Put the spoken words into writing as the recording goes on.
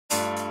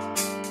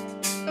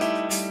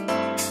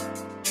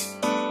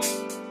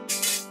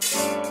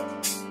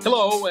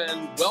Hello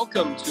and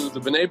welcome to the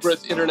B'nai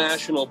B'rith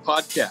International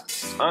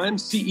podcast. I'm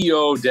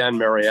CEO Dan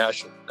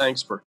Mariaschin.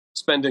 Thanks for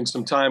spending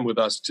some time with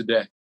us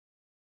today.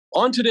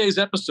 On today's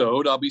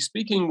episode, I'll be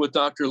speaking with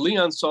Dr.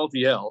 Neama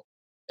Saltiel,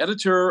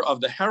 editor of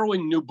the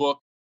harrowing new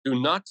book,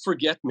 Do Not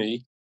Forget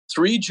Me,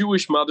 3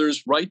 Jewish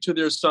Mothers Write to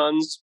Their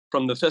Sons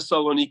from the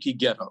Thessaloniki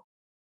Ghetto.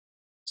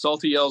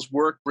 Saltiel's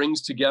work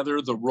brings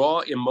together the raw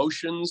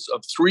emotions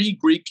of 3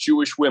 Greek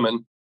Jewish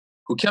women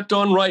who kept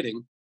on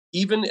writing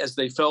even as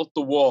they felt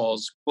the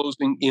walls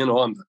closing in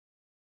on them.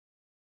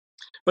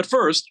 But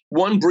first,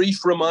 one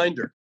brief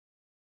reminder.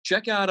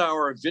 Check out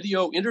our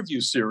video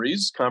interview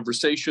series,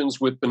 Conversations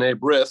with B'nai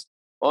B'rith,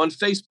 on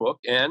Facebook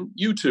and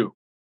YouTube.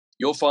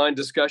 You'll find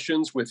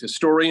discussions with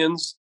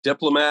historians,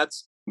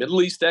 diplomats,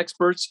 Middle East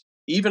experts,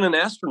 even an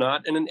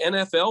astronaut and an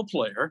NFL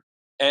player,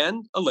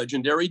 and a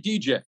legendary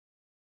DJ.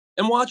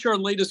 And watch our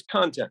latest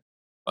content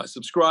by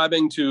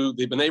subscribing to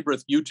the B'nai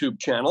B'rith YouTube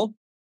channel,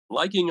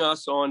 liking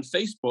us on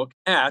Facebook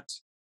at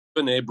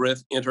B'nai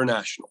B'rith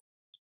International.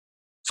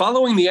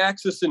 Following the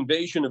Axis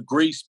invasion of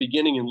Greece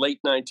beginning in late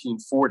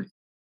 1940,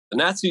 the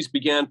Nazis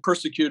began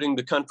persecuting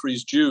the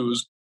country's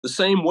Jews the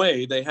same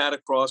way they had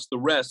across the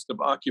rest of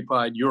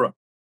occupied Europe.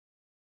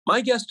 My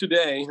guest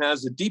today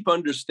has a deep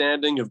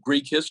understanding of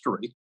Greek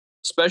history,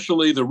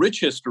 especially the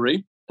rich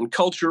history and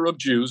culture of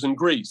Jews in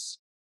Greece,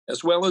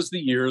 as well as the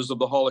years of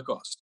the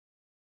Holocaust.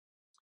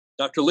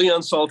 Dr.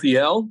 Neama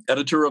Saltiel,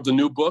 editor of the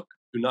new book,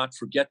 Do Not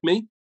Forget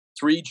Me,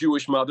 3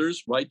 Jewish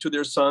Mothers Write to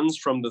Their Sons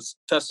from the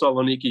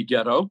Thessaloniki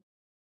Ghetto,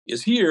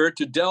 is here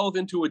to delve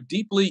into a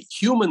deeply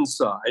human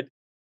side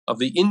of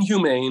the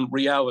inhumane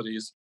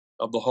realities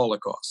of the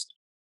Holocaust.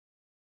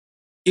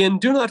 In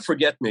Do Not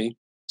Forget Me,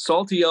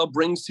 Saltiel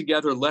brings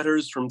together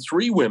letters from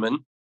 3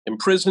 women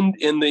imprisoned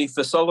in the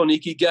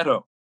Thessaloniki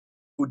Ghetto,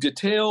 who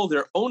detail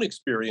their own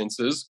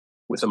experiences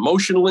with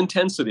emotional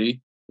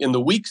intensity in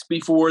the weeks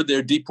before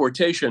their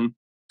deportation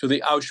to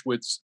the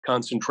Auschwitz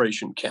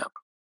concentration camp.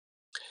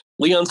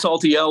 Neama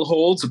Saltiel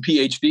holds a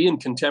PhD in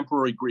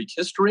contemporary Greek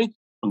history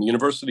from the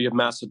University of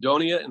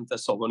Macedonia in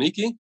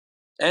Thessaloniki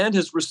and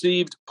has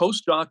received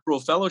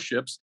postdoctoral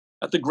fellowships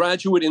at the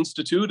Graduate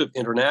Institute of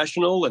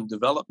International and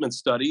Development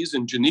Studies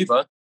in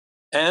Geneva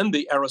and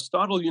the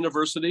Aristotle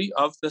University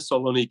of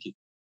Thessaloniki.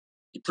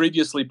 He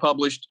previously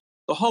published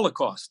The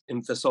Holocaust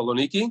in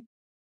Thessaloniki,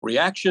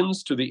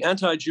 Reactions to the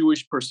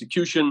Anti-Jewish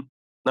Persecution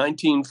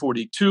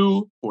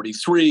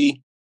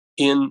 1942-43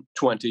 in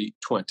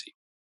 2020.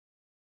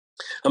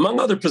 Among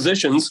other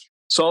positions,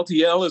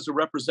 Saltiel is a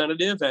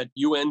representative at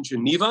UN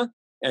Geneva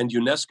and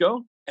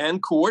UNESCO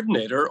and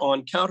coordinator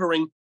on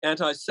countering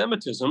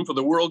anti-Semitism for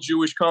the World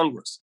Jewish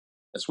Congress,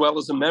 as well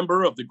as a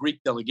member of the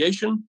Greek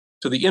delegation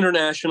to the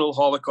International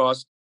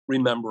Holocaust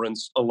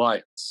Remembrance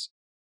Alliance.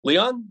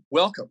 Neama,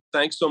 welcome.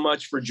 Thanks so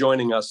much for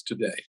joining us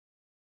today.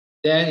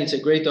 Dan, it's a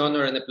great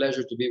honor and a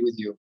pleasure to be with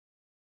you.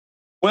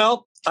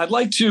 Well, I'd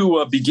like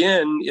to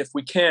begin, if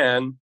we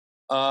can,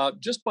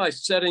 just by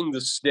setting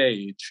the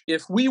stage.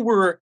 If we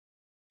were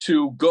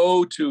to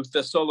go to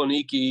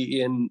Thessaloniki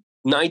in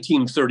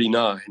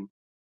 1939,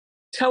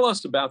 tell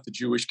us about the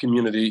Jewish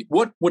community.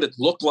 What would it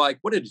look like?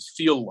 What did it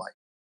feel like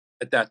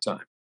at that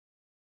time?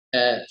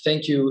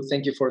 Thank you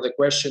for the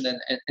question.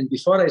 And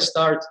before I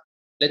start,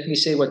 let me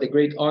say what a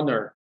great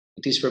honor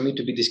it is for me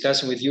to be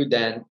discussing with you,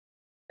 Dan,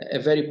 a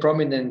very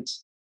prominent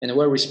and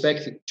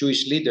well-respected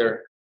Jewish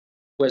leader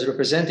who has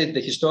represented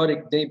the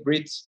historic B'nai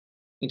B'rith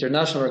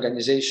International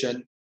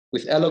Organization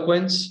with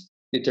eloquence,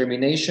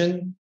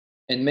 determination,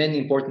 and many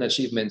important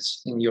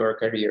achievements in your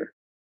career.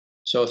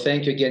 So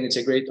thank you again. It's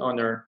a great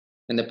honor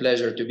and a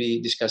pleasure to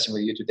be discussing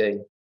with you today.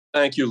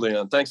 Thank you,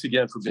 Neama. Thanks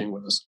again for being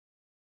with us.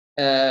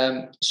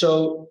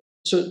 So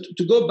to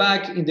go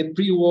back in the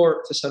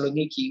pre-war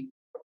Thessaloniki,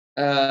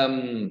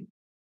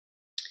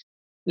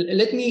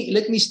 let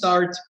me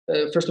start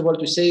first of all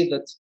to say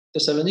that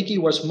Thessaloniki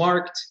was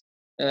marked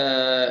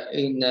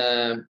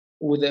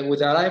with the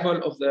arrival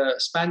of the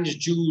Spanish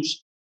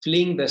Jews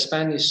fleeing the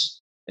Spanish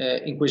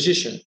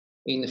Inquisition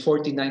in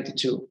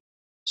 1492.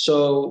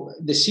 So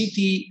the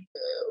city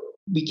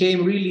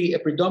became really a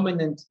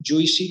predominant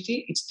Jewish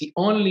city. It's the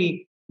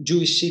only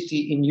Jewish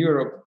city in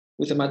Europe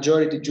with a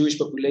majority Jewish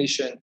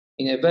population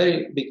in a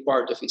very big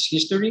part of its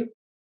history.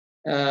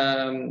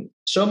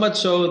 So much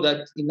so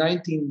that in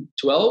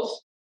 1912,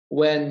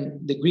 when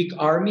the Greek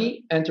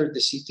army entered the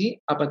city,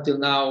 up until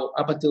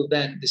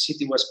then, the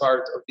city was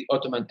part of the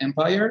Ottoman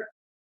Empire.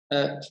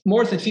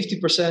 More than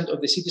 50%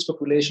 of the city's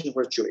population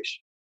were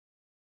Jewish.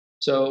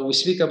 So we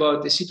speak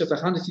about a city of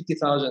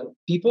 150,000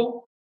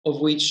 people, of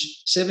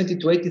which 70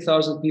 to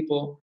 80,000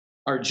 people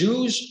are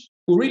Jews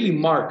who really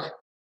mark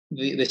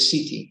the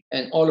city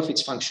and all of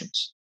its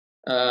functions.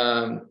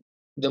 The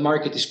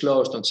market is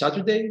closed on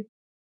Saturday.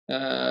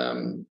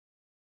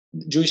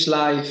 Jewish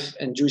life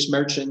and Jewish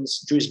merchants,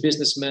 Jewish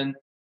businessmen,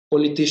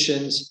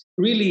 politicians.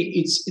 Really,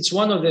 it's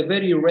one of the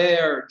very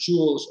rare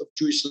jewels of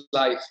Jewish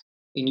life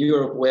in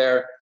Europe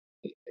where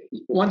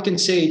one can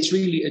say it's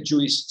really a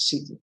Jewish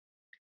city.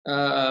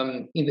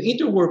 In the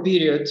interwar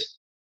period,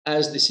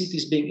 as the city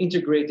is being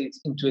integrated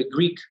into a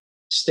Greek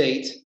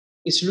state,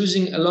 it's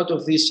losing a lot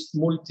of this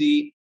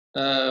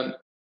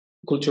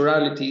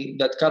multi-culturality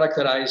that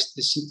characterized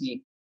the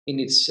city in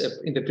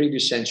the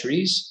previous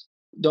centuries.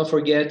 Don't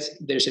forget,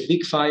 there's a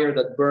big fire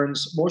that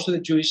burns most of the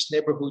Jewish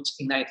neighborhoods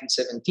in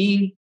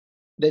 1917.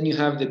 Then you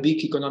have the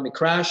big economic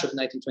crash of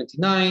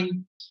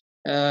 1929.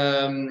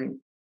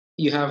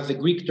 You have the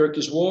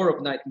Greek-Turkish War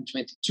of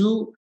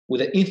 1922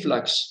 with an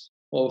influx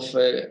of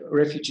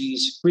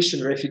refugees,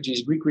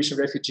 Greek Christian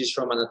refugees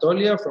from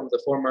Anatolia, from the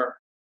former,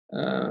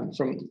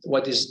 from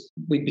what is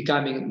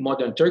becoming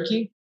modern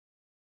Turkey.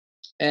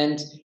 And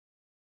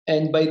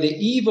by the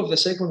eve of the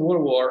Second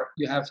World War,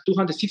 you have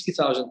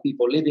 250,000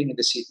 people living in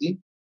the city,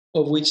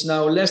 of which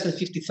now less than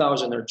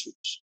 50,000 are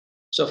Jews.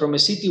 So from a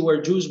city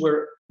where Jews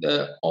were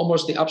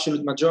almost the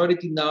absolute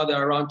majority, now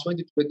they're around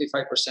 20 to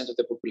 25% of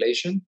the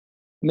population.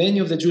 Many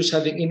of the Jews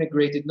having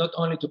immigrated not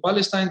only to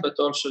Palestine, but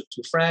also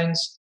to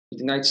France, the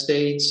United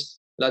States,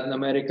 Latin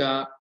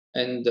America,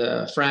 and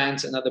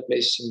France and other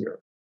places in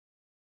Europe.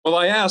 Well,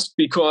 I asked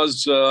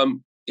because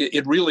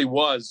it really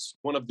was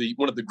one of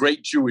the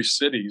great Jewish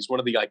cities, one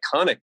of the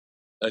iconic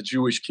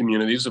Jewish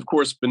communities. Of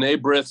course, B'nai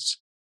B'rith's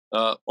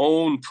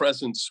own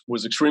presence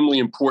was extremely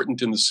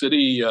important in the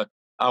city.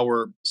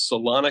 Our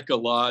Salonika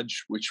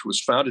Lodge, which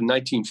was founded in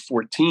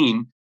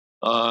 1914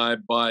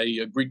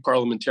 by Greek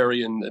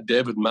parliamentarian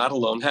David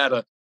Matalon, had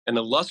an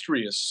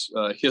illustrious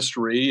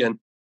history, and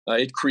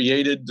it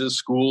created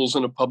schools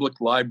and a public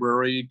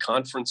library,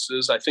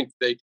 conferences. I think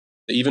they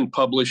even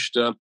published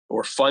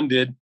or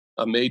funded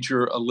a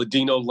major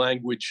Ladino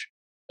language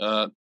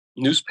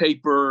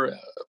newspaper,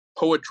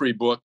 poetry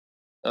book.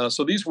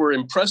 So these were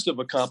impressive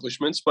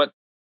accomplishments, but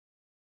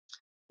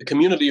the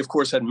community, of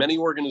course, had many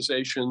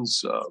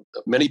organizations,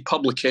 many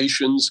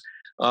publications,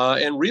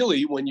 and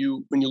really, when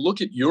you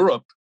look at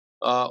Europe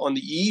on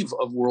the eve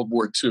of World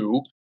War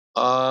II,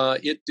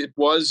 it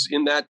was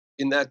in that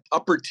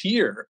upper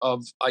tier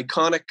of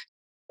iconic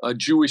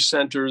Jewish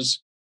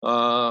centers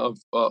of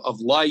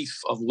life,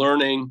 of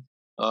learning,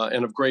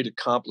 and of great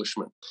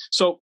accomplishment.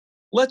 So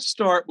let's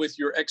start with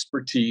your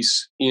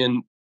expertise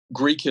in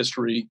Greek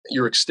history,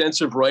 your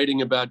extensive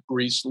writing about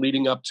Greece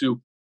leading up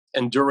to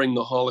and during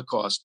the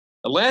Holocaust.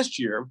 Last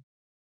year,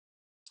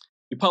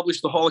 you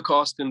published The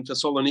Holocaust in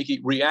Thessaloniki,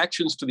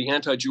 Reactions to the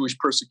Anti-Jewish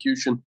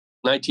Persecution,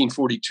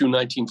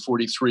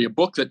 1942-1943, a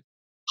book that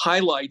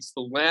highlights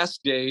the last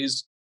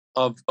days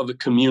of the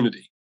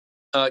community.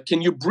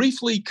 Can you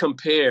briefly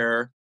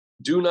compare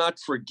Do Not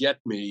Forget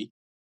Me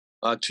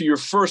to your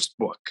first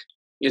book?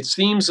 It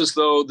seems as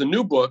though the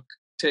new book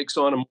takes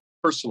on a more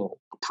personal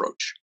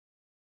approach.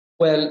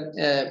 Well,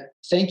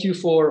 thank you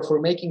for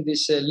making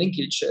this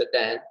linkage,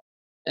 Dan.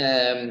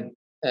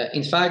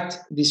 In fact,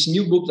 this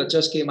new book that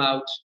just came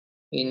out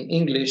in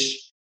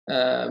English,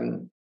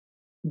 the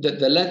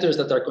letters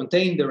that are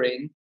contained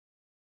therein,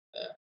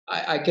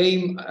 I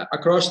came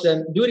across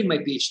them during my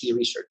PhD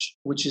research,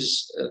 which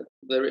is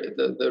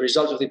the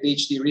result of the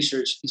PhD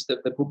research is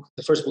the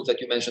first book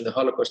that you mentioned, The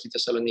Holocaust in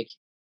Thessaloniki.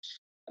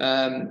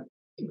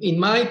 In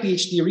my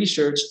PhD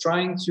research,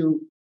 trying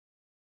to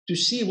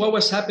see what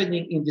was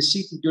happening in the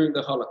city during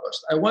the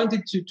Holocaust, I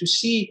wanted to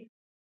see,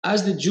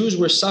 as the Jews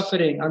were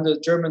suffering under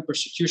German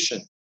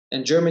persecution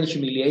and German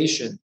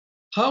humiliation,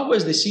 how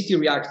was the city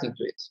reacting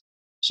to it?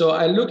 So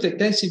I looked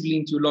extensively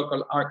into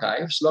local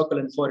archives, local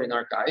and foreign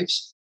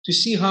archives, to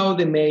see how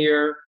the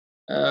mayor,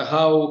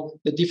 how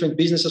the different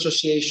business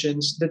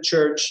associations, the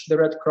church, the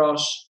Red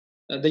Cross,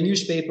 the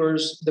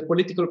newspapers, the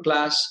political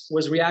class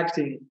was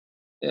reacting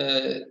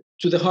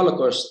to the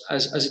Holocaust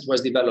as it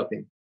was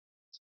developing.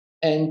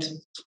 And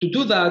to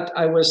do that,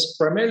 I was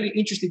primarily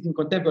interested in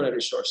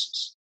contemporary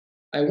sources.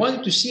 I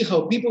wanted to see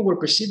how people were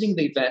perceiving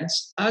the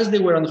events as they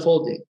were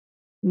unfolding,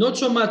 not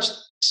so much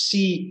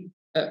see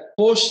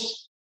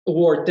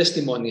post-war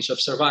testimonies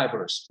of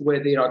survivors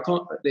where they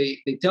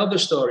tell their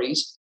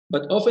stories,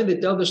 but often they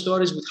tell the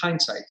stories with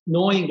hindsight,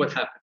 knowing what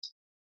happened.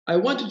 I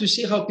wanted to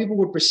see how people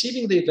were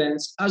perceiving the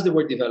events as they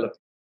were developing.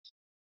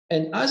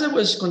 And as I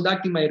was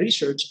conducting my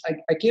research,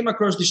 I came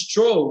across this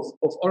trove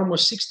of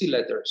almost 60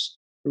 letters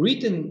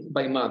written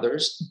by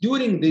mothers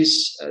during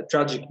these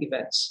tragic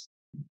events.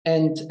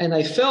 And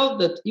I felt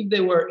that if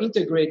they were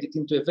integrated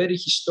into a very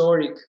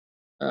historic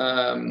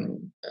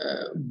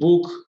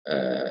book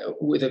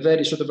with a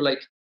very sort of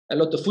like a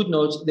lot of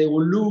footnotes, they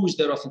will lose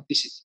their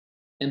authenticity,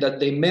 and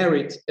that they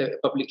merit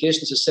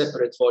publication as a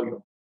separate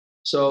volume.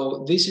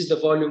 So this is the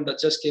volume that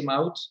just came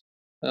out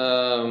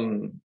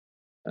a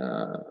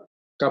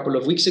couple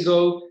of weeks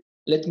ago.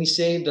 Let me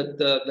say that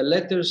the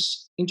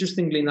letters,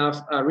 interestingly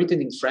enough, are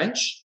written in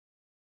French,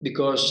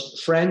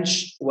 because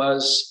French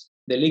was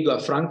the lingua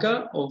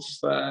franca of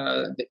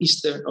the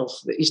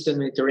Eastern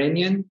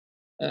Mediterranean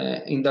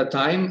in that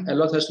time. A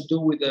lot has to do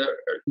with the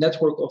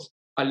network of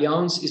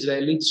Alliance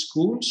Israelite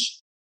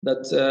schools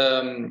that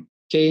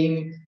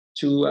came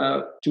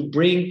to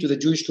bring to the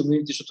Jewish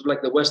community sort of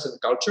like the Western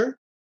culture.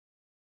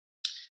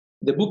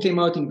 The book came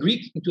out in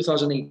Greek in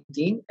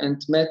 2018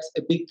 and met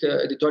a big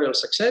editorial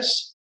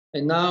success.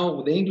 And now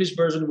with the English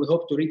version, we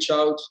hope to reach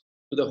out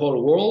to the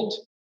whole world.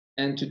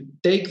 and to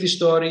take the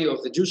story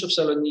of the Jews of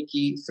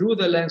Saloniki through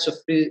the lens of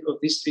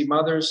these three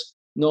mothers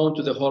known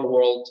to the whole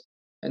world,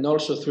 and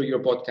also through your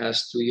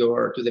podcast to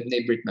the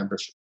B'nai Brit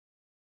membership.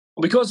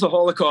 Because the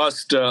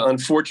Holocaust,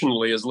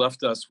 unfortunately, has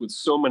left us with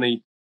so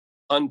many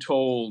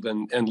untold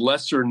and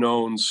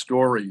lesser-known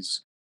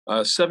stories.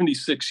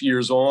 76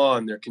 years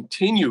on, there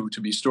continue to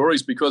be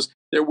stories because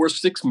there were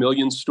 6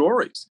 million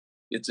stories.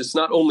 It's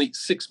not only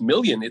 6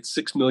 million, it's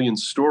 6 million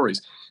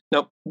stories.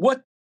 Now,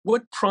 what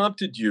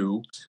prompted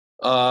you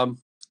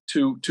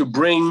to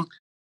bring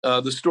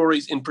the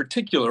stories in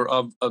particular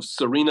of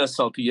Sarina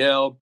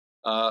Saltiel,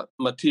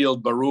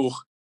 Mathilde Barouh,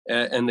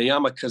 and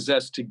Neama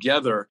Cazes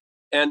together?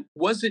 And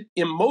was it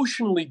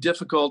emotionally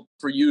difficult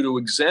for you to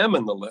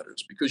examine the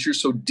letters because you're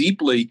so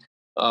deeply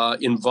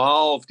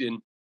involved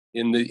in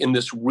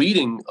this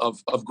reading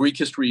of Greek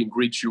history and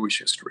Greek Jewish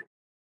history?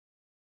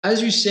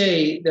 As you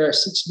say, there are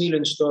 6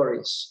 million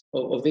stories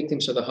of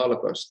victims of the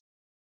Holocaust,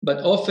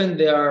 but often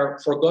they are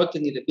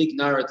forgotten in the big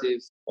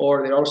narrative,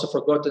 or they're also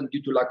forgotten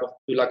due to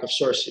lack of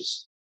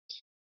sources.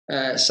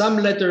 Some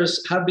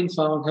letters have been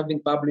found, have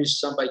been published,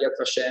 some by Yad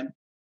Vashem,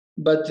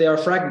 but they are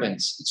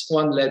fragments. It's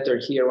one letter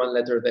here, one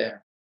letter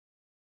there.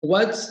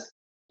 What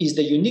is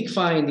the unique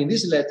find in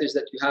these letters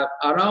that you have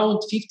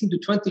around 15 to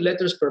 20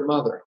 letters per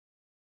mother.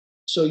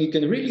 So you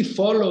can really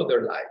follow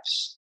their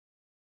lives,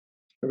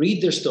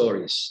 read their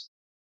stories,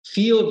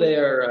 feel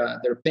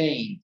their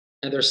pain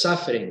and their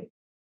suffering,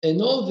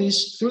 and all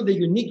this through the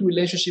unique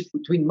relationship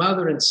between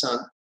mother and son,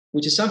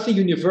 which is something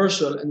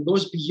universal and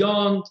goes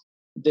beyond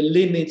the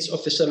limits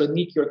of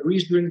Thessaloniki or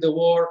Greece during the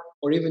war,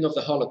 or even of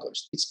the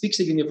Holocaust. It speaks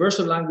a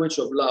universal language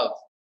of love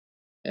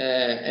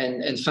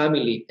and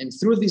family. And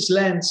through this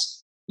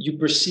lens, you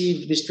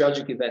perceive these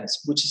tragic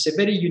events, which is a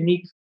very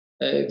unique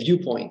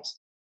viewpoint.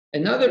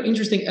 Another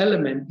interesting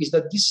element is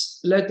that these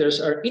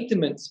letters are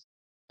intimate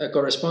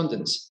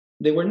correspondence.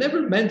 They were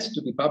never meant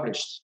to be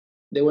published.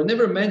 They were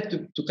never meant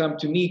to come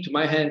to me, to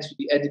my hands, to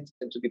be edited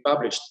and to be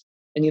published.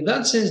 And in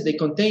that sense, they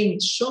contain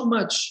so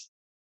much,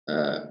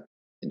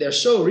 they're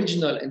so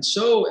original and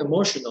so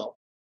emotional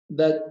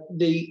that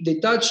they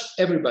touch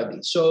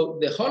everybody. So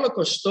the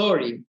Holocaust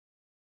story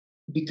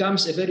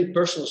becomes a very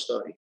personal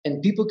story,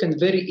 and people can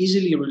very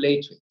easily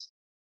relate to it.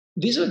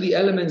 These are the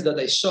elements that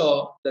I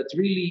saw that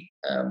really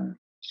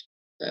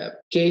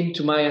came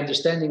to my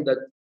understanding that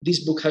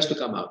this book has to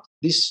come out.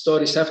 These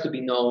stories have to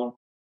be known,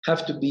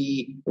 have to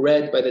be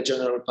read by the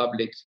general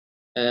public.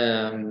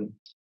 And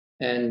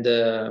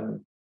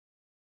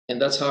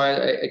that's how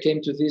I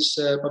came to this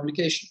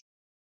publication.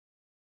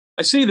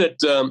 I see that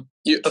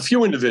a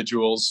few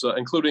individuals,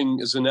 including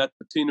Zenet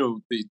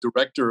Patino, the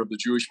director of the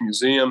Jewish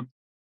Museum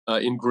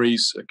in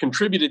Greece,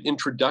 contributed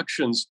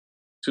introductions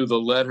to the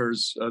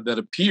letters that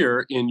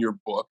appear in your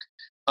book.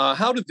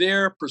 How do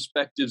their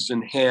perspectives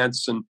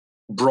enhance and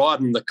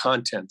broaden the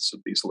contents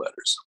of these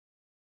letters?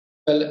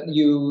 Well,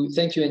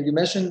 thank you. And you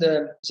mentioned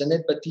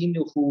Zenet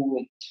Patino,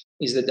 who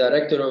is the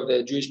director of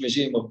the Jewish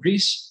Museum of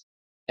Greece.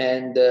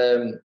 And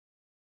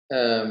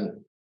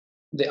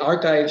the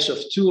archives of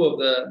two of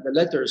the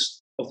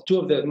letters of two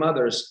of the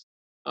mothers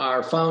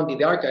are found in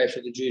the archives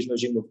of the Jewish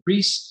Museum of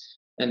Greece,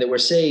 and they were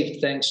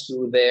saved thanks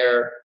to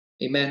their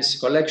immense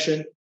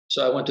collection.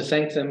 So I want to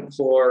thank them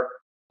for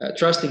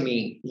trusting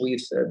me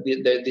with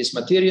this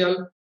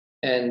material,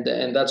 and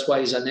that's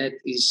why Zenet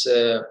is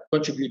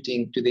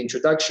contributing to the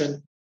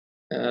introduction,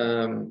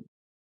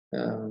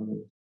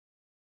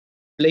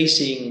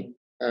 placing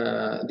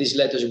these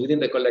letters within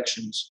the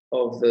collections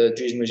of the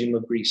Jewish Museum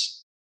of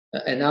Greece.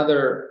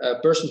 Another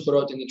person who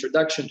wrote an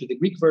introduction to the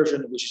Greek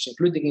version, which is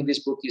included in this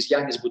book, is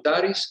Yannis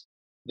Boutaris,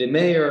 the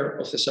mayor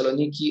of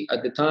Thessaloniki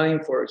at the time.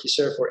 He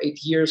served for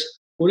 8 years,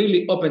 who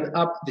really opened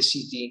up the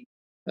city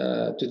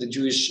to the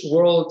Jewish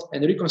world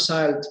and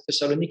reconciled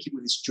Thessaloniki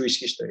with its Jewish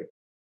history.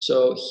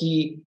 So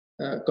he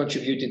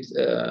contributed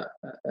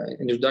an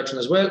introduction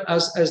as well,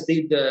 as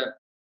did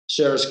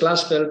Serge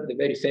Glasfeld, the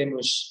very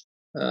famous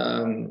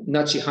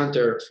Nazi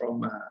hunter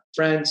from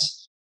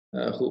France,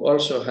 who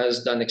also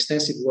has done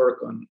extensive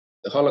work on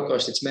the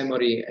Holocaust, its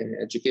memory, and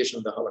education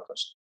of the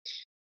Holocaust.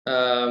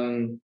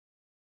 And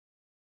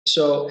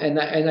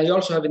I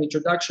also have an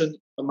introduction,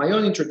 my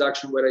own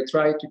introduction, where I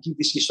try to give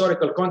this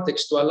historical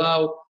context to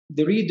allow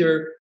the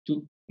reader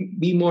to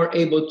be more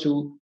able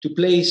to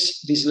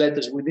place these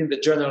letters within the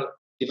general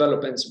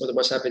developments, what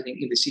was happening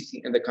in the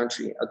city and the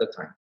country at the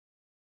time.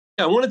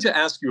 Yeah, I wanted to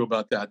ask you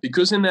about that,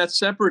 because in that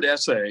separate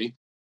essay,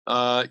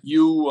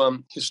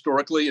 you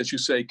historically, as you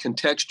say,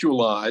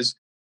 contextualize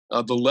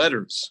the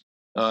letters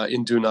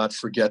in Do Not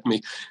Forget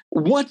Me.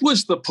 What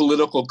was the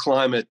political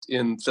climate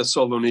in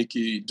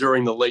Thessaloniki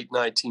during the late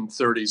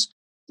 1930s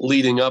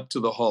leading up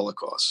to the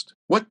Holocaust?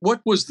 What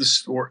was the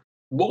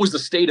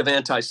state of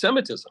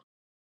anti-Semitism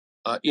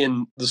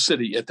in the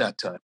city at that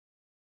time?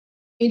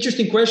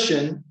 Interesting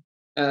question,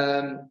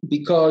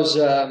 because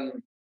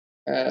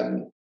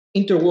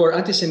interwar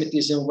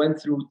anti-Semitism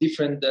went through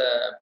different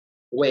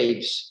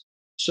waves.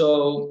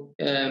 So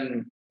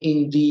in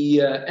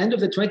the end of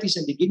the 20s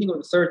and beginning of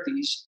the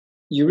 30s,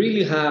 you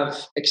really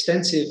have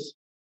extensive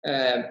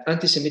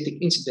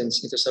anti-Semitic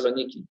incidents in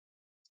Thessaloniki.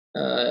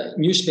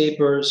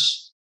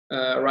 Newspapers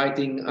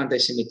writing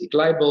anti-Semitic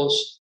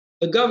libels,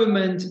 the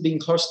government being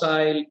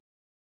hostile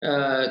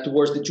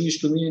towards the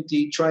Jewish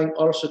community, trying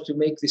also to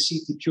make the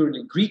city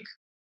purely Greek.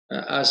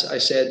 As I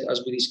said,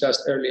 as we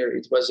discussed earlier,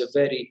 it was a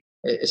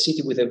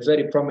city with a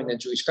very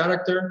prominent Jewish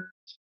character.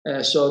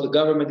 So the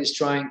government is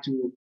trying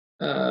to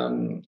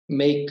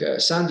make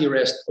Sunday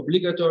rest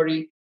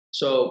obligatory.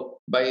 So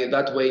by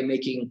that way,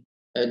 making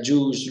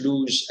Jews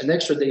lose an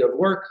extra day of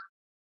work,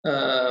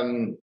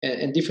 and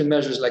different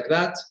measures like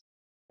that.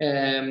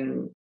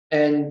 And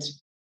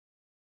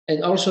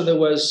also there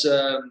was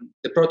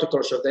the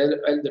protocols of the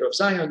Elder of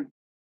Zion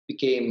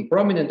became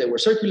prominent. They were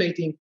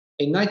circulating.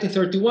 In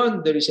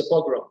 1931, there is a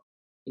pogrom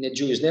in a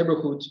Jewish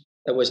neighborhood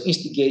that was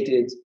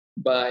instigated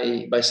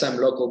by some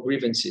local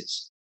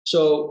grievances.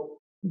 So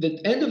the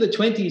end of the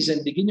 20s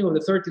and beginning of the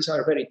 30s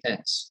are very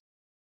tense.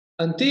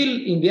 Until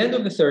in the end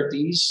of the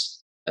 30s,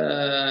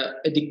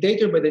 a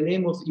dictator by the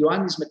name of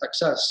Ioannis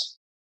Metaxas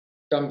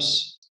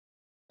comes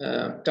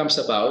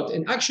about.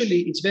 And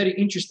actually, it's very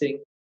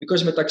interesting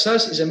because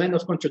Metaxas is a man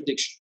of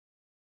contradiction.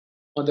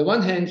 On the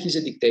one hand, he's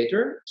a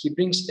dictator. He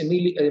brings a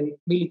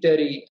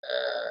military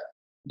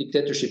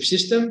dictatorship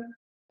system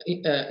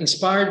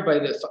inspired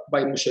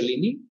by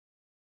Mussolini.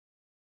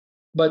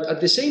 But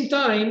at the same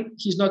time,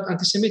 he's not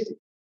anti-Semitic.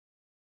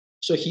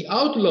 So he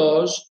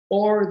outlaws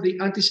all the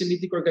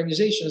anti-Semitic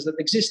organizations that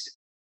existed.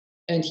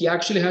 And he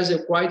actually has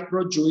a quite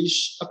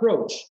pro-Jewish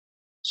approach.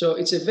 So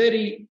it's a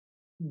very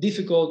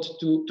difficult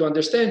to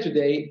understand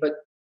today, but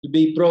to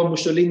be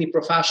pro-Mussolini,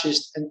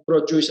 pro-fascist, and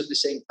pro-Jewish at the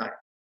same time.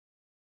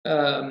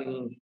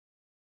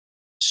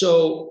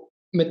 So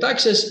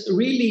Metaxas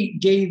really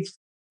gave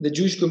the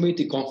Jewish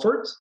community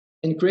comfort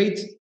and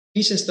created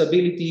peace and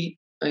stability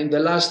in the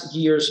last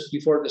years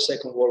before the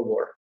Second World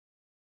War.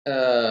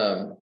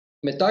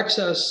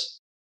 Metaxas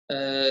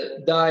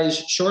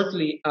dies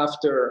shortly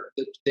after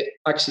the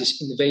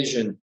Axis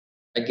invasion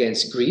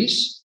against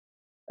Greece.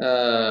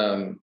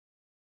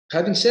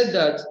 Having said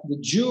that, the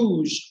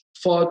Jews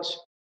fought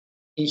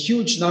in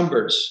huge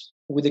numbers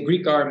with the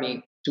Greek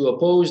army to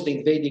oppose the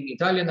invading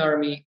Italian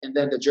army and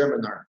then the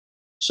German army.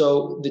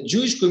 So the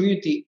Jewish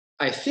community,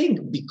 I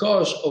think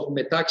because of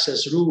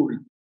Metaxas' rule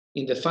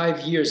in the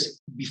 5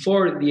 years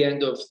before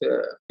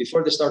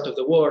the start of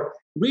the war,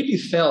 really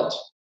felt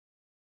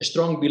a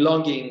strong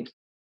belonging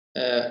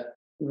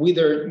with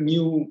their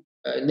new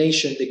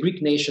nation, the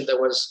Greek nation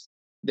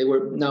they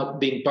were now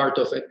being part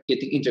of and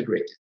getting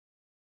integrated.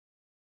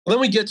 Then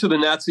we get to the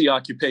Nazi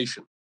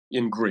occupation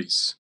in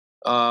Greece.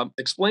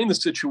 Explain the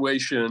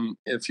situation,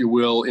 if you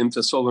will, in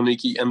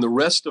Thessaloniki and the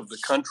rest of the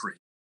country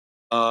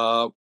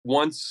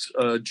once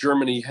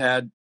Germany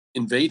had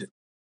invaded.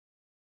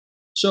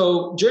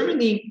 So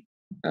Germany,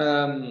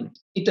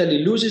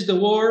 Italy loses the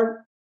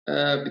war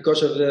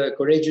because of the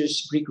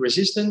courageous Greek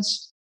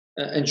resistance,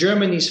 and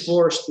Germany is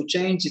forced to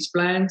change its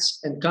plans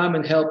and come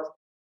and help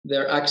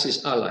their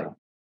Axis ally.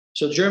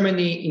 So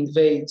Germany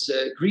invades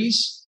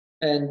Greece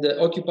and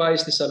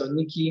occupies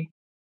Thessaloniki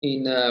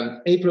in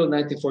April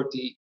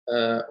 1940.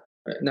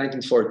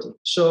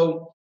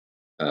 So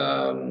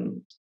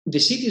the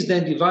city is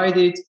then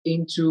divided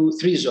into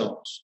 3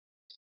 zones.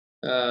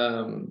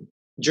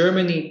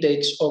 Germany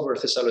takes over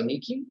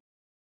Thessaloniki,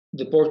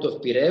 the port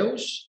of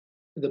Piraeus,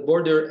 the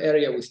border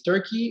area with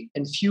Turkey,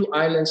 and few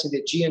islands in the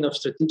Aegean of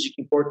strategic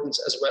importance,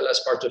 as well as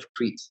part of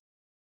Crete.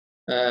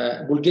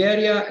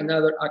 Bulgaria,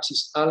 another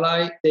Axis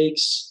ally,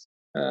 takes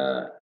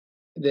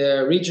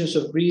the regions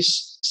of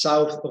Greece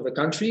south of the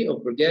country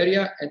of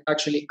Bulgaria and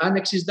actually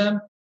annexes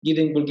them,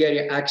 giving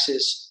Bulgaria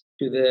access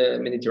to the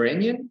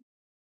Mediterranean.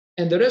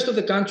 And the rest of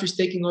the country is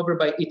taken over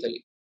by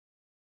Italy,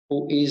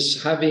 who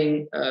is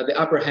having the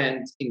upper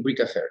hand in Greek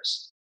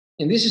affairs.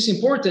 And this is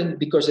important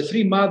because the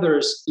 3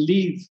 mothers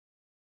live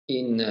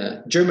in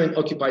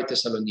German-occupied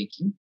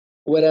Thessaloniki,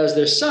 whereas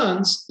their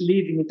sons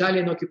live in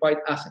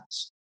Italian-occupied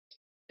Athens.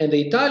 And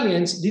the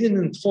Italians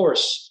didn't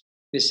enforce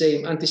the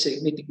same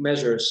anti-Semitic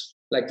measures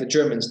like the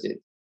Germans did.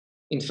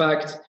 In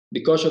fact,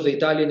 because of the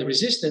Italian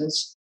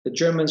resistance, the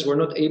Germans were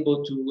not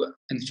able to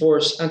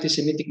enforce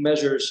anti-Semitic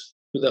measures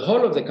to the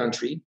whole of the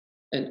country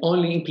and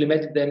only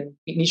implemented them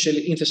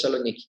initially in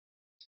Thessaloniki.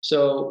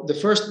 So the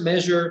first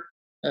measure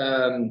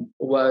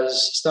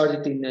was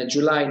started in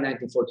July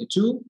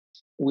 1942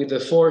 with the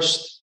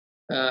forced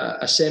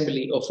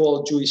assembly of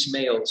all Jewish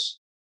males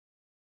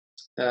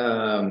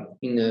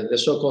in the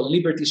so-called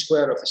Liberty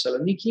Square of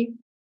Thessaloniki.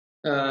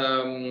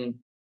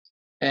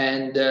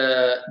 And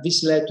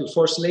this led to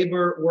forced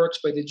labor works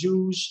by the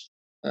Jews.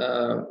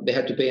 They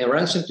had to pay a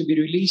ransom to be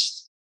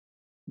released.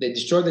 They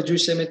destroyed the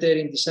Jewish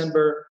cemetery in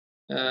December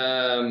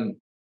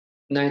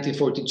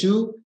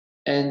 1942.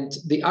 And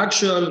the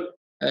actual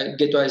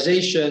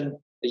ghettoization,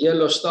 the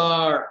Yellow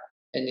Star,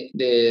 and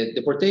the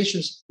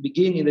deportations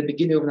begin in the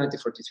beginning of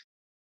 1943.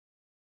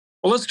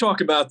 Well, let's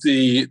talk about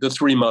the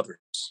 3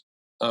 mothers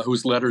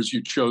whose letters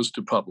you chose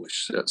to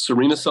publish.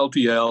 Sarina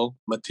Saltiel,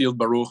 Mathilde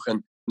Barouh,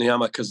 and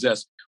Neama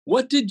Cazes.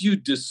 What did you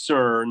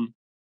discern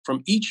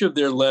from each of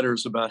their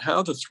letters about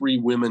how the 3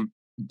 women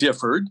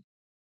differed,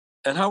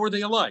 and how were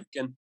they alike?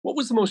 And what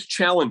was the most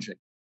challenging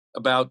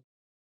about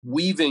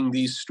weaving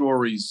these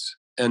stories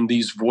and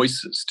these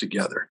voices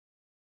together?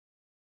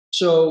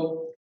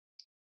 So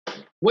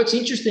what's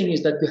interesting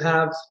is that you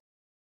have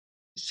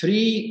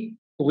three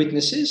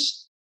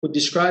witnesses who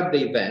describe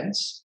the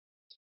events,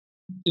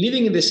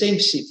 living in the same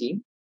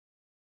city,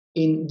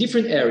 in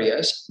different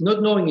areas,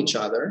 not knowing each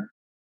other,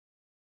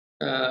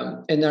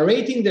 and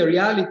narrating the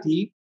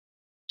reality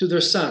to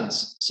their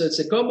sons. So it's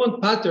a common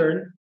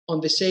pattern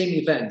on the same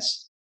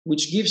events,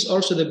 which gives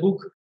also the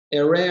book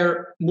a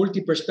rare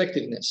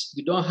multi-perspectiveness.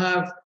 You don't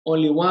have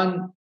only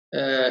one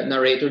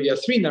narrator, you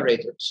have three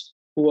narrators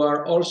who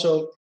are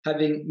also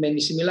having many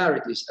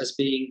similarities as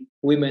being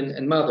women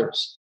and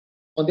mothers.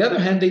 On the other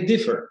hand, they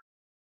differ.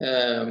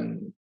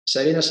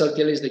 Sarina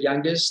Saltiel is the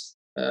youngest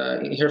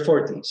in her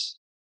 40s.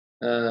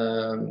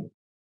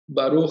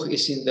 Barouh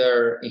is in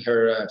her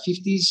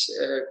 50s,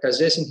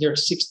 Cazes in her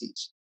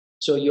 60s.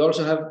 So you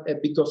also have a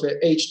bit of an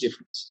age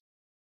difference.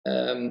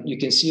 You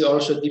can see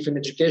also different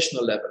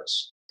educational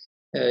levels.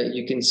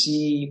 You can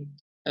see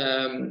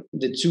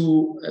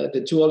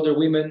the two older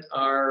women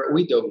are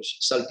widows.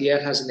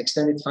 Saltiel has an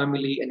extended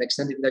family and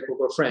extended network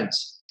of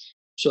friends.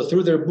 So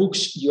through their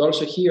books, you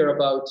also hear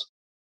about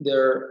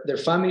their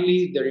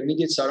family, their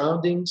immediate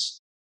surroundings,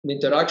 the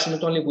interaction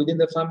not only within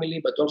the family,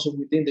 but also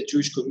within the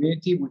Jewish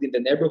community, within the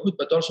neighborhood,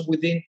 but also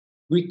within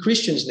Greek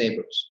Christians'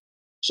 neighbors.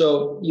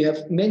 So you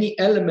have many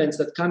elements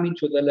that come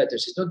into the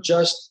letters. It's not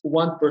just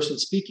one person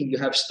speaking. You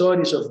have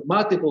stories of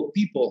multiple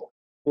people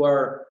who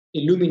are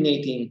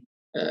illuminating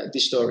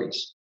these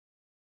stories.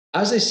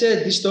 As I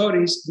said, these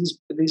stories,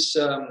 these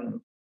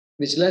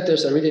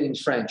letters are written in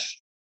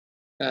French,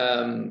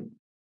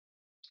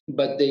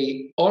 but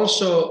they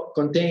also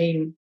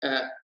contain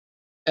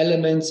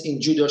elements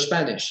in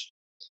Judo-Spanish,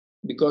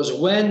 because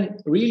when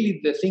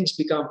really the things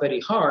become very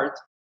hard,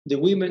 the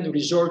women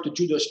resort to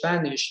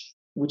Judo-Spanish,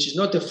 which is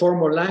not a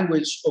formal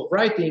language of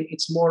writing,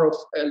 it's more of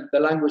the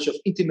language of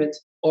intimate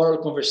oral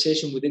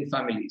conversation within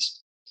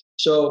families.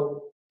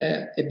 So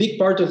a big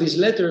part of these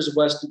letters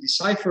was to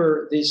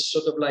decipher this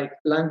sort of like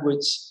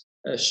language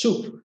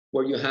soup,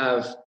 where you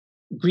have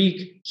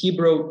Greek,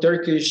 Hebrew,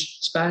 Turkish,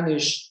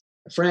 Spanish,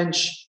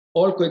 French,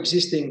 all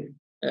coexisting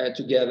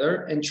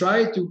together, and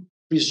try to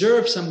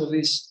preserve some of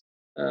this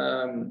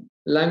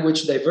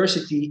language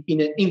diversity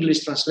in an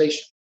English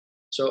translation.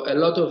 So a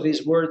lot of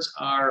these words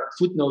are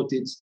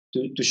footnoted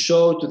to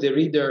show to the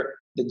reader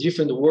the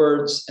different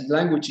words and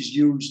languages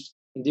used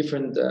in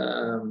different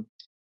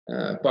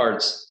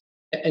parts.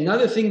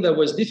 Another thing that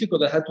was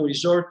difficult, I had to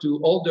resort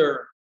to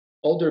older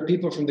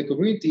people from the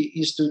community,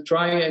 is to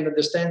try and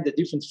understand the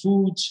different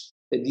foods,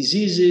 the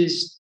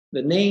diseases,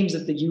 the names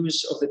that they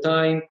use of the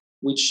time,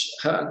 which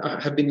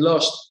have been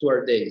lost to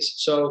our days.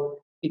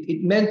 So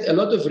it meant a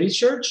lot of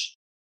research,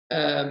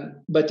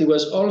 but it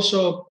was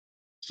also,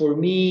 for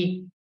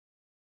me,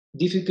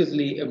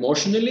 difficultly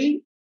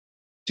emotionally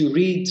to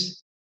read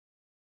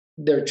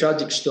their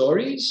tragic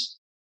stories,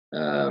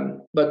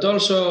 but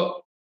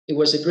also it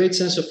was a great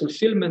sense of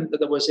fulfillment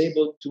that I was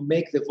able to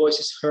make the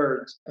voices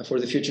heard for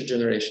the future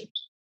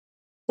generations.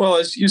 Well,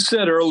 as you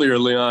said earlier,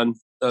 Leon,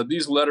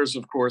 these letters,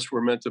 of course,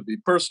 were meant to be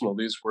personal.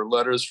 These were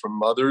letters from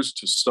mothers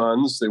to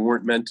sons. They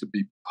weren't meant to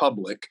be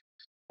public.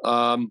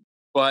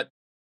 But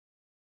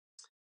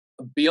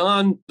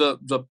beyond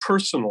the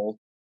personal,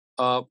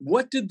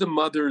 what did the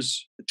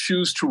mothers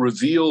choose to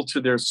reveal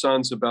to their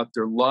sons about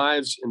their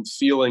lives and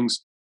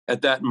feelings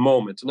at that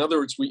moment? In other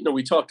words,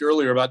 we talked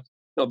earlier about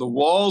the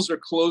walls are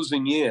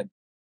closing in.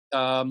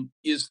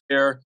 Is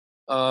there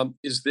a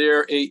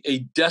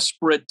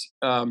desperate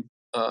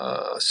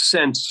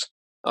sense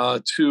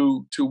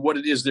to what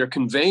it is they're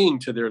conveying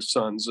to their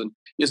sons? And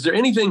is there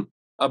anything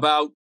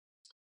about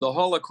the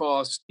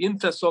Holocaust in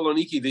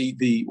Thessaloniki,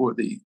 the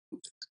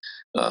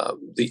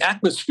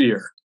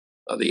atmosphere,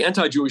 the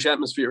anti-Jewish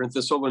atmosphere in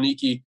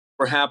Thessaloniki,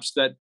 perhaps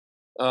that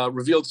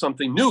revealed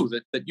something new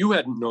that you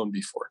hadn't known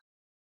before?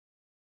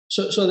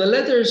 So the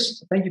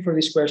letters, thank you for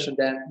this question,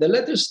 Dan. The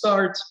letters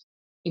start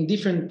in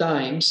different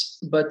times,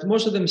 but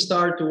most of them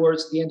start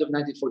towards the end of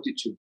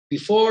 1942,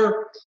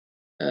 before,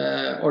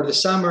 or the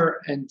summer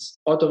and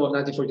autumn of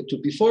 1942,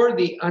 before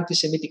the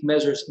anti-Semitic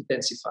measures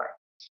intensify.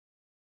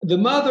 The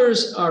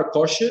mothers are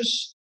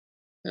cautious,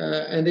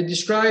 and they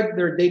describe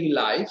their daily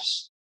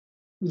lives,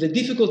 the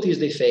difficulties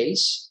they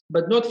face,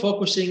 but not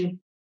focusing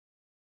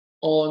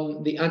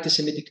on the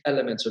anti-Semitic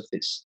elements of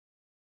this.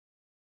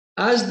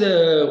 As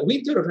the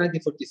winter of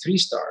 1943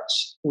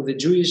 starts, with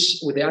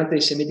the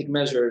anti-Semitic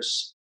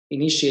measures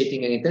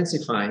initiating and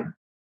intensifying,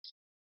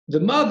 the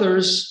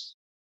mothers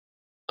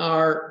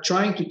are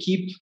trying to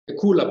keep a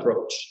cool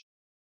approach.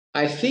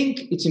 I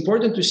think it's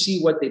important to see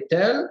what they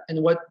tell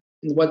and what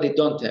they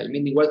don't tell,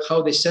 meaning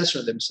how they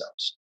censor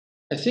themselves.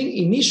 I think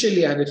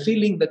initially I have a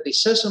feeling that they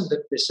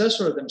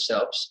censor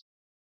themselves.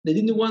 They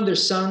didn't want their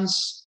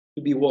sons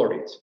to be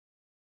worried.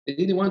 They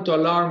didn't want to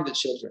alarm the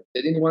children.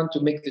 They didn't want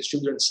to make the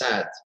children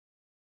sad.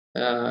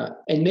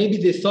 And maybe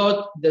they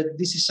thought that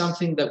this is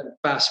something that would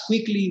pass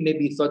quickly.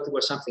 Maybe they thought it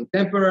was something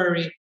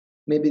temporary.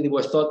 maybe they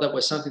were thought that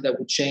was something that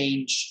would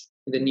change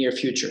in the near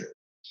future.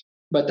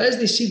 But as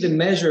they see the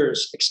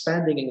measures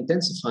expanding and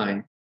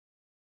intensifying,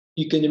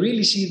 you can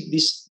really see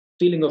this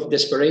feeling of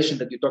desperation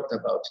that you talked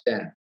about,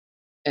 Dan.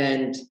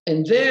 And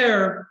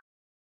there,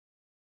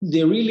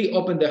 they really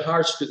open their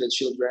hearts to the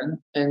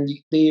children, and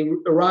they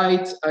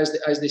write,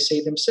 as they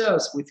say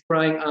themselves, with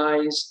crying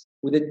eyes,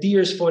 with the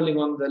tears falling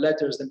on the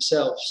letters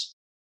themselves,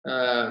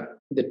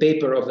 the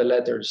paper of the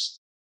letters.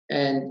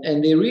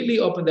 And they really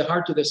open their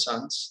heart to their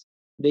sons.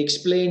 They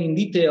explain in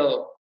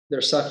detail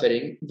their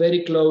suffering,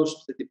 very close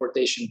to the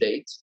deportation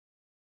date.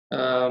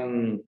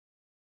 And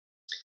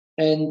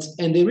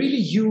they really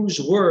use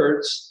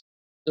words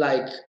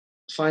like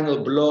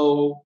final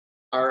blow,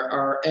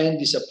 our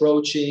end is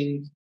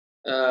approaching,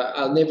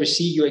 I'll never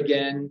see you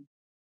again.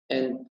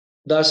 And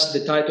thus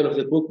the title of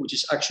the book, which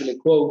is actually a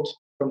quote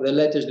from the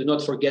letters, Do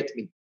Not Forget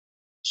Me.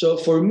 So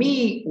for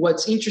me,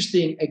 what's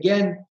interesting,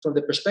 again, from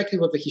the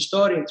perspective of a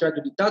historian, trying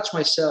to detach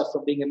myself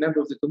from being a member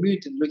of the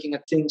community and looking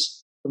at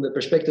things from the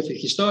perspective of a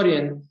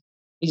historian,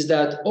 is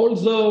that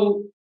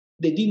although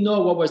they didn't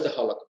know what was the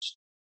Holocaust,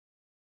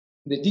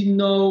 they didn't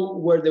know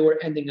where they were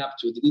ending up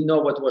to, they didn't know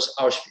what was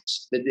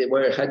Auschwitz, that they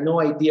had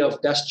no idea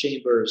of gas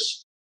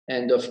chambers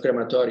and of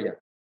crematoria,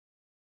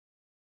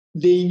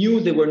 they knew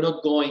they were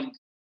not going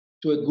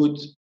to a good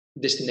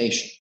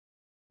destination.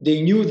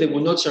 They knew they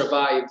would not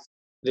survive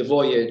the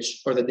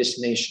voyage or the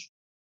destination.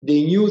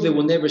 They knew they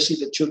would never see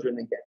the children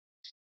again.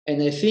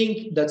 And I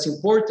think that's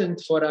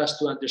important for us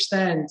to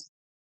understand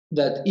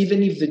that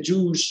even if the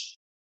Jews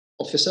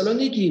of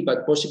Thessaloniki,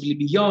 but possibly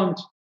beyond,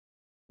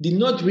 did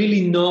not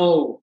really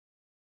know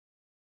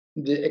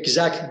the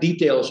exact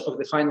details of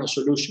the final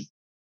solution,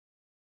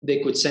 they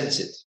could sense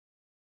it.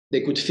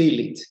 They could feel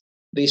it.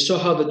 They saw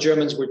how the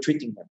Germans were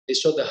treating them. They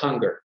saw the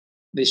hunger.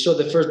 They saw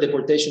the first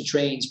deportation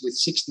trains with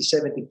 60,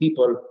 70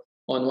 people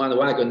on one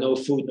wagon, no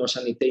food, no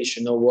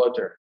sanitation, no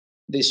water.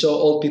 They saw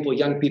old people,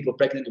 young people,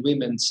 pregnant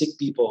women, sick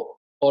people,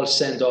 all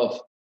sent off.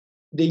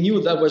 They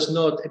knew that was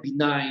not a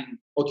benign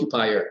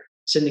occupier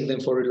sending them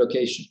for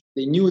relocation.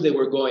 They knew they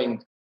were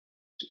going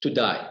to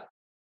die.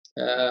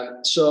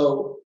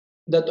 So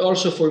that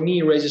also for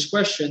me raises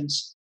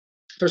questions.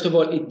 First of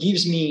all, it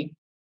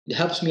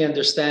helps me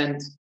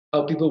understand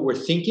how people were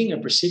thinking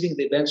and perceiving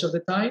the events of the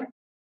time,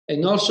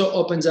 and also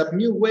opens up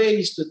new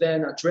ways to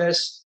then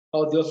address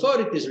how the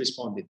authorities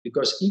responded.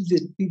 Because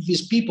if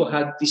these people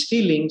had these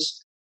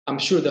feelings, I'm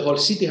sure the whole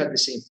city had the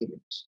same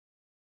feelings.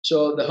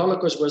 So the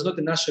Holocaust was not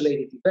an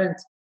isolated event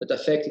that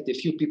affected a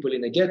few people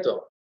in a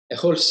ghetto. A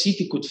whole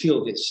city could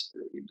feel this.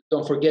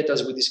 Don't forget,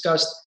 as we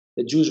discussed,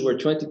 the Jews were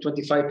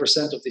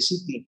 20-25% of the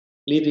city,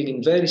 living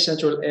in very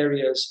central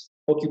areas,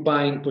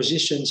 occupying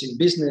positions in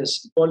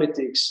business, in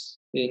politics,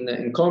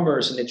 in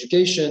commerce, in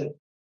education.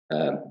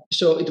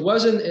 So it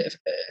wasn't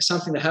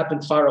something that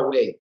happened far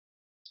away.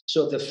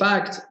 So the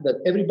fact that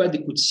everybody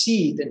could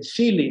see it and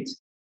feel it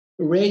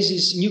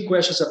raises new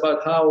questions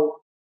about how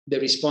they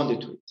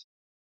responded to it.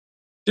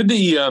 Did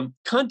the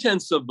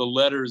contents of the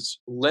letters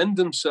lend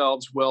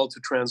themselves well to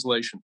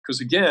translation? Because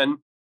again,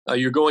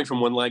 you're going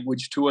from one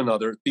language to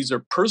another. These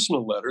are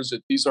personal letters.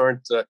 These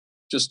aren't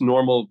just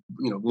normal,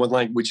 one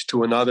language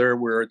to another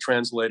where a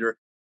translator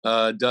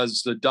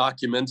does the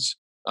documents.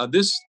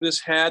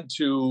 This had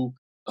to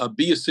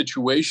be a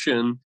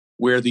situation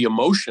where the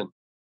emotion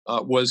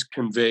was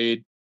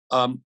conveyed.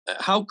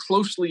 How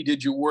closely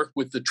did you work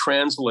with the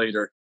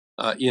translator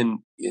in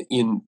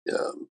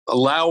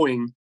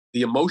allowing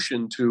the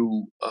emotion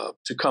to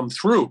come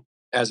through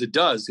as it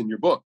does in your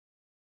book?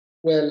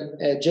 Well,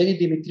 Jenny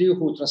Dimitriou,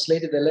 who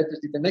translated the letters,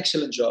 did an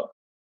excellent job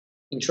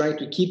in trying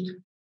to keep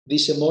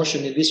this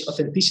emotion and this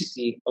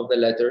authenticity of the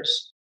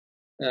letters.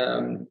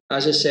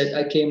 As I said,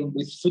 I came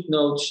with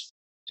footnotes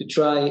to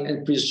try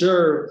and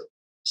preserve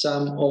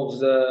some of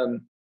the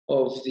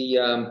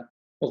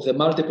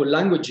multiple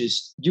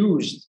languages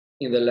used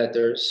in the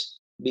letters,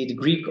 be it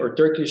Greek or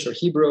Turkish or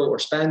Hebrew or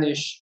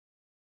Spanish.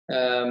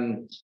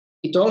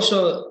 It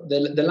also,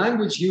 the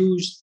language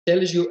used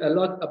tells you a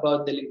lot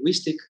about the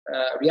linguistic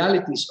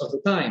realities of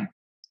the time.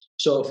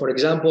 So, for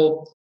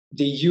example,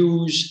 they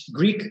use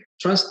Greek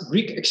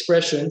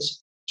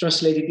expressions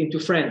translated into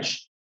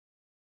French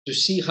to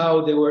see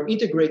how they were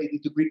integrated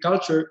into Greek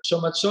culture,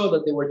 so much so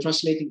that they were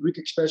translating Greek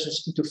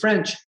expressions into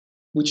French,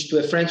 which to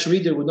a French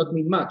reader would not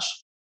mean much.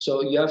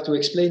 So you have to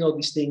explain all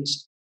these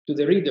things to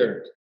the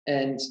reader.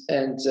 And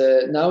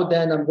now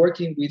then I'm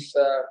working with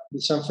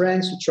some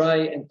friends to try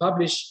and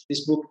publish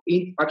this book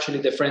in actually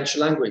the French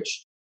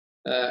language,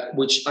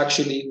 which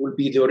actually will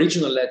be the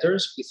original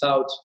letters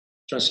without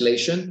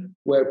translation,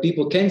 where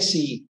people can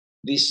see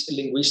this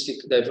linguistic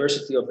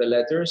diversity of the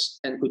letters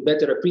and could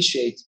better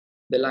appreciate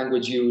the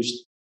language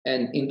used.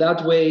 And in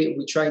that way,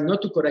 we try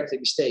not to correct the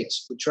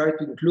mistakes. We try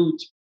to include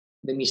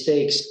the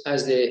mistakes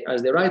as they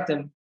write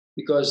them,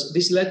 because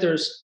these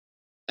letters,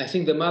 I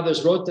think the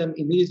mothers wrote them,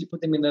 immediately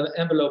put them in an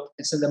envelope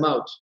and sent them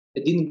out.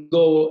 They didn't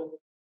go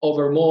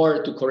over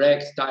more to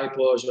correct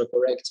typos or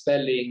correct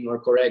spelling or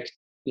correct,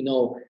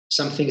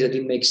 some things that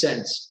didn't make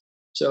sense.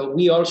 So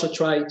we also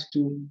tried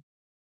to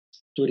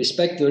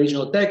respect the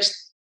original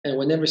text, and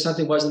whenever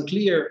something wasn't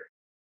clear,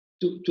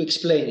 to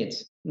explain it,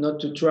 not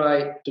to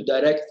try to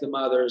direct the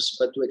mothers,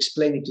 but to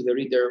explain it to the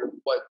reader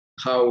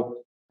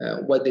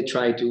what they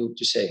try to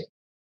say.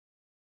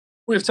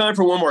 We have time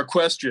for one more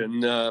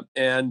question,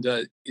 and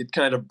it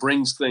kind of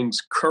brings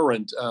things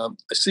current. I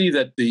see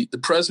that the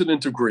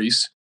president of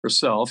Greece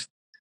herself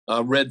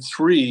read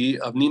 3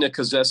 of Neama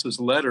Cazes'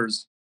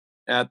 letters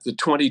at the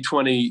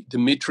 2020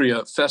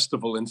 Demetria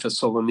Festival in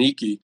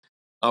Thessaloniki.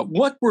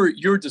 What were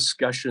your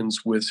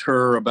discussions with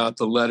her about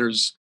the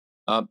letters,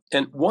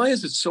 and why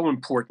is it so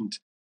important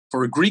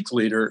for a Greek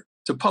leader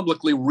to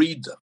publicly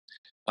read them?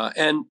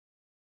 And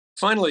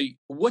finally,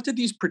 what did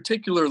these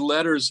particular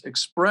letters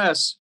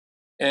express,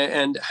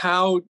 and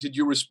how did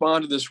you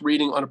respond to this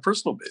reading on a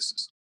personal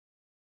basis?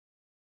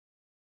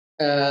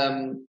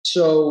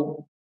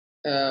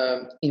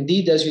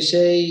 Indeed, as you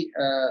say,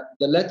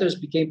 the letters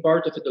became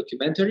part of a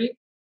documentary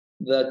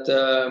that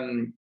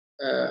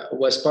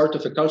was part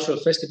of a cultural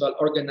festival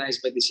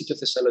organized by the city of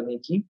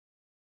Thessaloniki.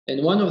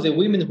 And one of the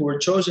women who were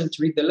chosen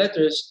to read the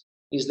letters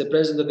is the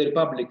President of the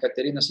Republic,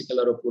 Sarina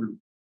Saltiel.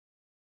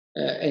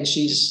 And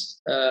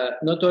she's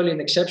not only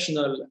an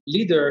exceptional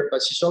leader,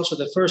 but she's also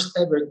the first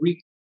ever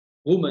Greek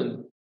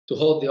woman to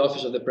hold the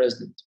office of the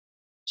president.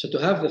 So to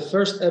have the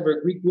first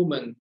ever Greek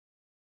woman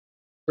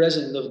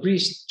president of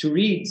Greece to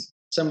read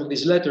some of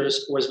these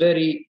letters was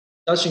very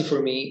touching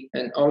for me,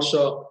 and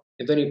also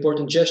a very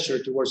important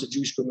gesture towards the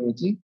Jewish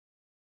community.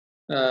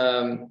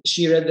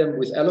 She read them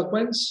with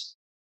eloquence,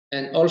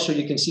 and also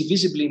you can see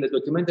visibly in the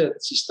documentary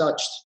that she's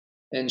touched,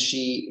 and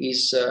she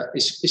is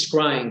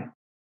crying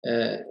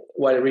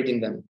while reading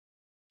them.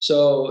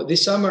 So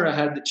this summer I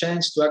had the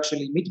chance to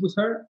actually meet with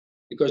her,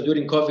 because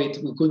during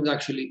COVID we couldn't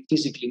actually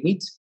physically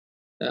meet.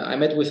 I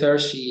met with her.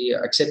 She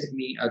accepted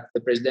me at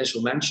the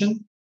presidential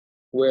mansion,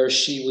 where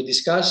we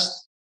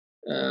discussed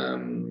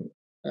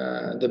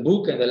the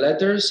book and the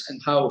letters,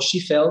 and how she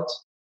felt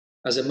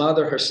as a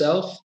mother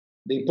herself,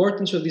 the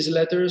importance of these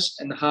letters,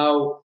 and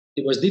how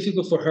it was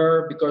difficult for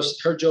her because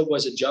her job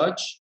was a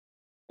judge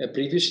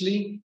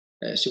previously.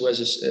 She was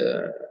a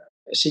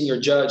senior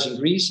judge in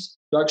Greece,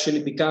 to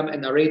actually become a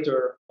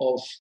narrator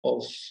of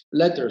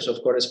letters,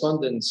 of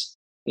correspondence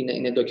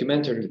in a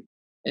documentary.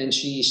 And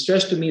she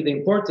stressed to me the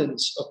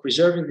importance of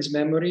preserving this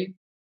memory,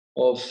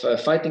 of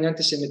fighting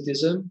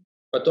anti-Semitism,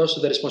 but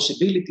also the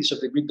responsibilities of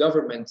the Greek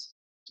government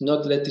to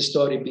not let this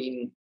story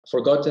be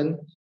forgotten,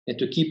 and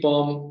to keep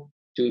on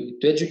to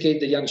educate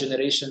the young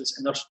generations,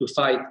 and also to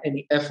fight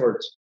any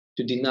effort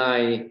to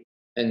deny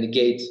and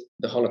negate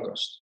the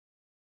Holocaust.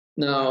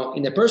 Now,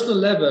 in a personal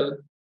level,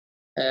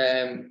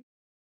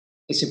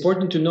 it's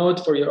important to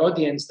note for your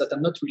audience that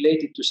I'm not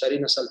related to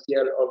Sarina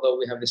Saltiel, although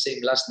we have the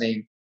same last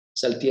name.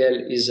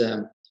 Saltiel is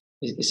a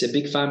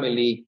big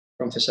family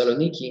from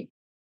Thessaloniki.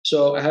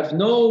 So I have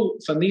no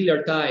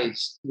familiar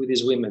ties with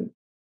these women,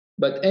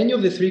 but any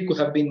of the 3 could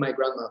have been my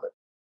grandmother.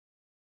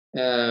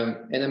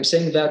 And I'm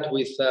saying that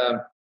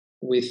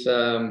with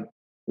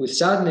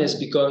sadness,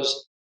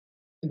 because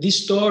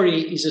this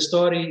story is a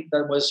story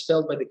that was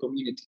felt by the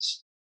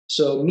communities.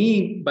 So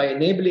me, by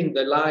enabling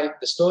the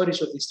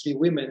stories of these 3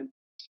 women,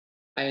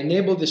 I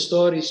enabled the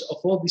stories of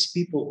all these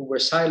people who were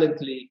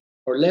silently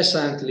or less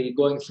silently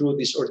going through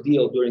this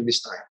ordeal during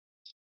this time.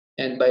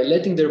 And by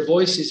letting their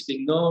voices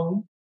be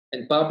known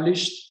and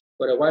published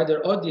for a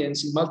wider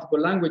audience in multiple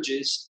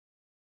languages,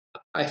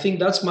 I think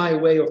that's my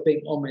way of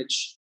paying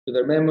homage to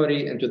their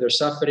memory and to their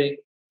suffering,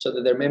 so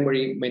that their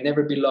memory may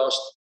never be lost,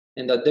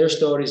 and that their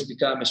stories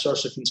become a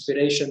source of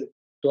inspiration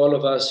to all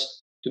of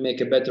us to make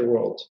a better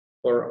world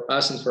for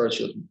us and for our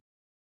children.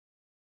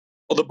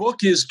 Well, the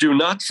book is Do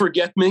Not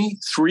Forget Me,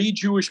 3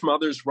 Jewish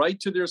Mothers Write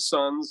to Their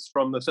Sons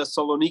from the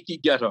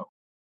Thessaloniki Ghetto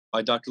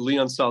by Dr.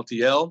 Neama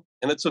Saltiel,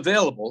 and it's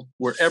available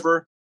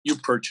wherever you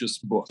purchase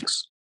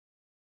books.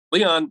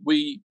 Leon,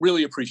 we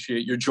really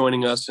appreciate your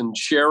joining us and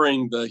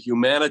sharing the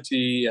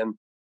humanity and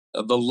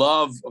the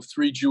love of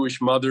 3 Jewish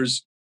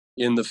mothers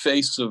in the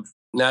face of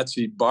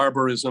Nazi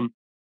barbarism.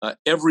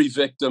 Every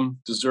victim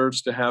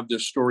deserves to have their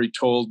story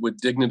told with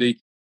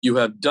dignity. You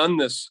have done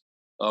this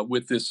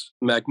with this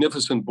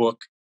magnificent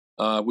book.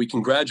 We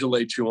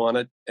congratulate you on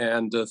it,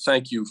 and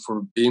thank you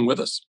for being with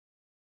us.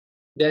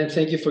 Dan,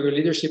 thank you for your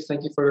leadership.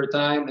 Thank you for your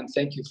time, and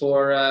thank you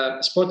for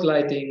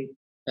spotlighting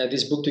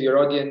this book to your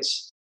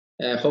audience.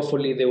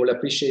 Hopefully they will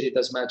appreciate it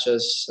as much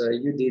as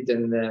you did,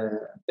 and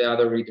the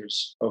other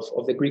readers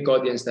of the Greek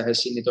audience that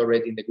has seen it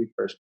already in the Greek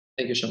version.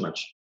 Thank you so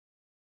much.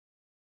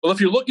 Well, if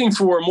you're looking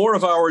for more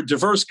of our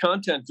diverse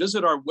content,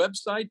 visit our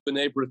website,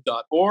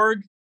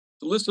 b'nai-b'rith.org,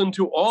 to listen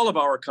to all of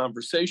our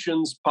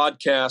conversations,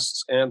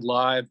 podcasts, and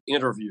live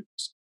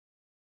interviews.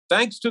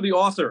 Thanks to the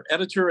author,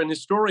 editor, and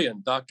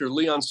historian, Dr.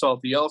 Neama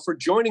Saltiel, for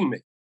joining me.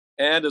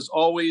 And as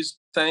always,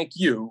 thank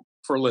you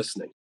for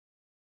listening.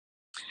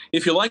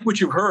 If you like what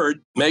you've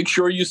heard, make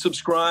sure you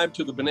subscribe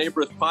to the B'nai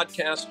B'rith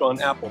podcast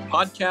on Apple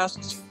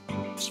Podcasts,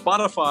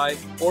 Spotify,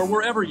 or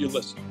wherever you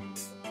listen.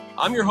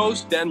 I'm your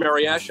host, Dan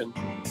Mariaschin.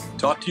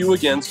 Talk to you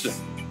again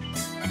soon.